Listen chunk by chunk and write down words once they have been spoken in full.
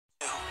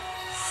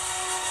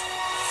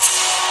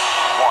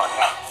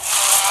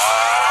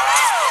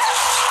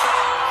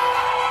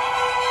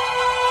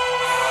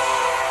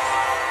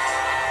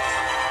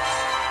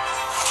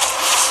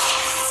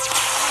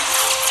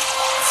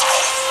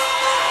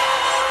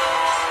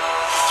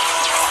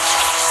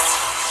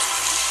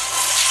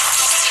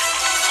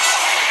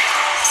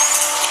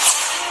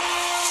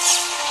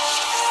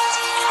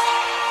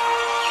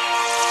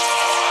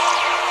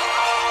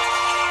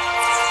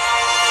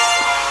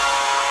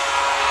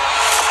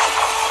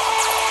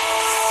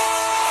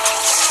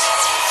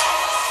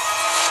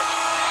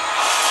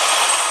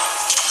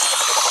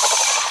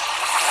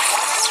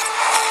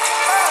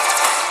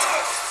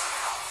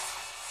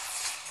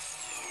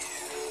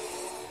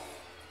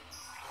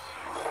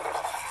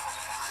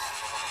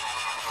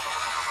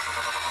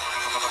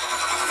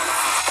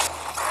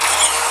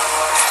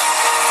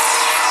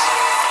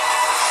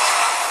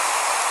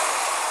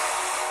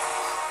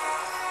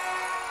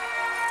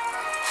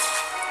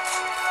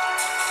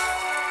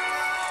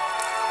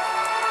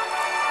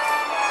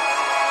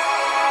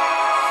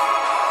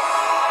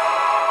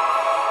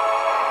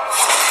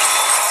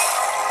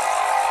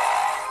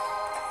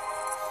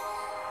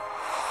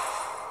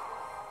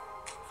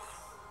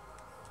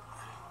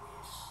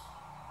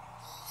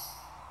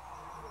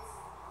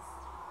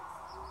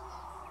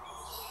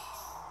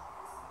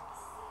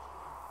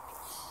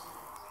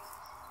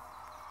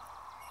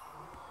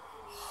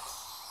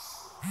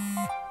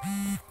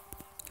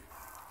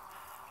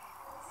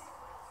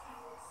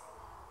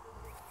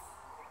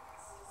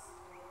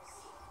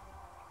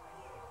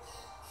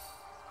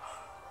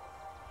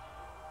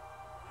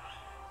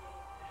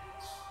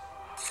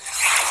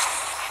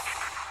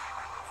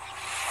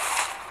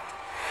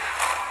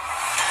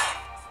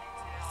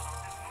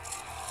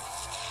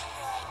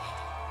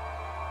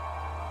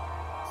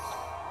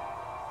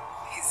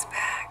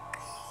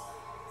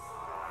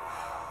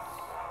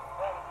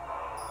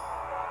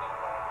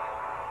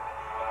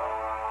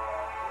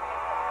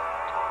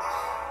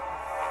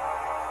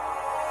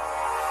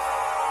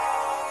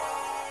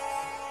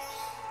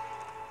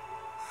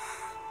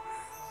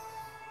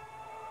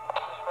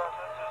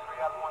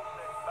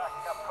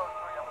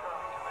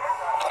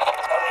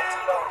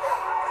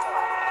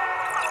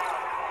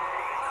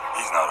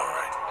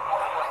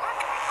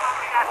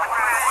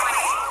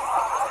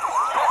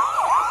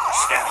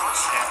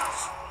Scanners.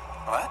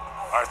 What?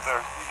 Arthur,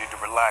 you need to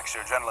relax.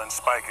 Your adrenaline's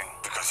spiking.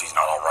 Because he's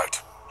not all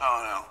right.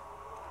 Oh, no.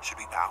 Should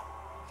we bow?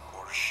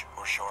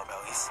 Or show our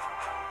bellies?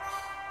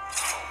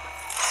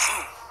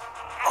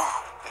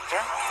 Victor?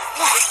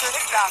 Victor,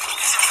 stop.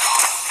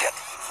 Shit!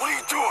 What are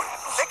you doing?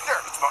 Victor!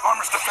 It's my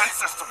armor's defense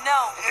system.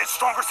 No. It's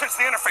stronger since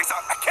the interface.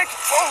 I can't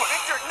control it.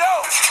 Victor,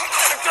 no!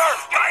 Victor!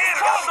 Diana,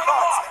 cut them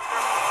off!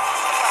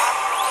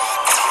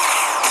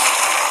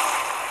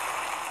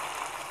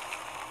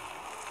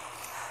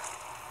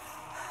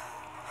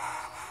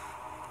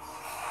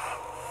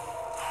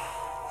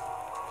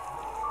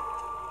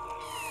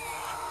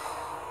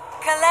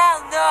 Kal-El,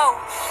 no!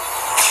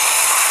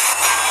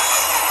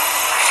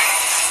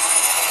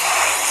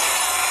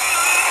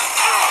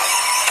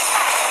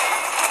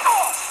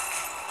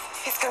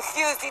 He's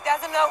confused. He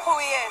doesn't know who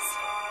he is.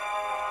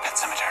 Pet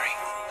cemetery.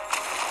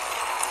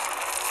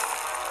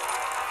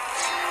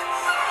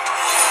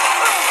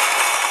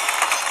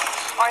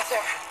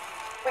 Arthur,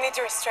 we need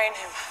to restrain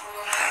him.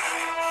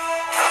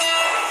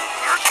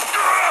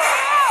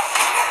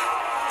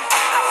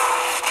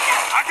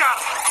 I got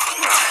him!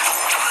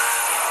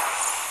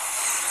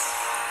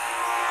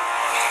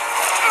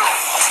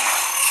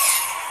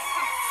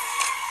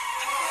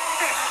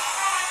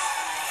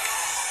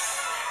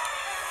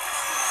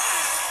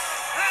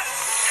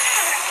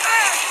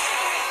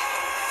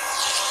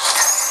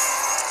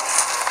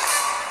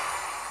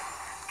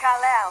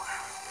 Kal-El,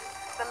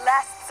 the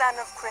last son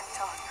of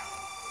Krypton.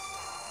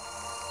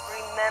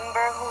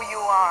 Remember who you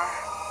are.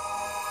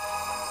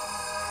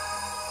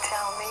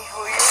 Tell me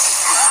who you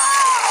are.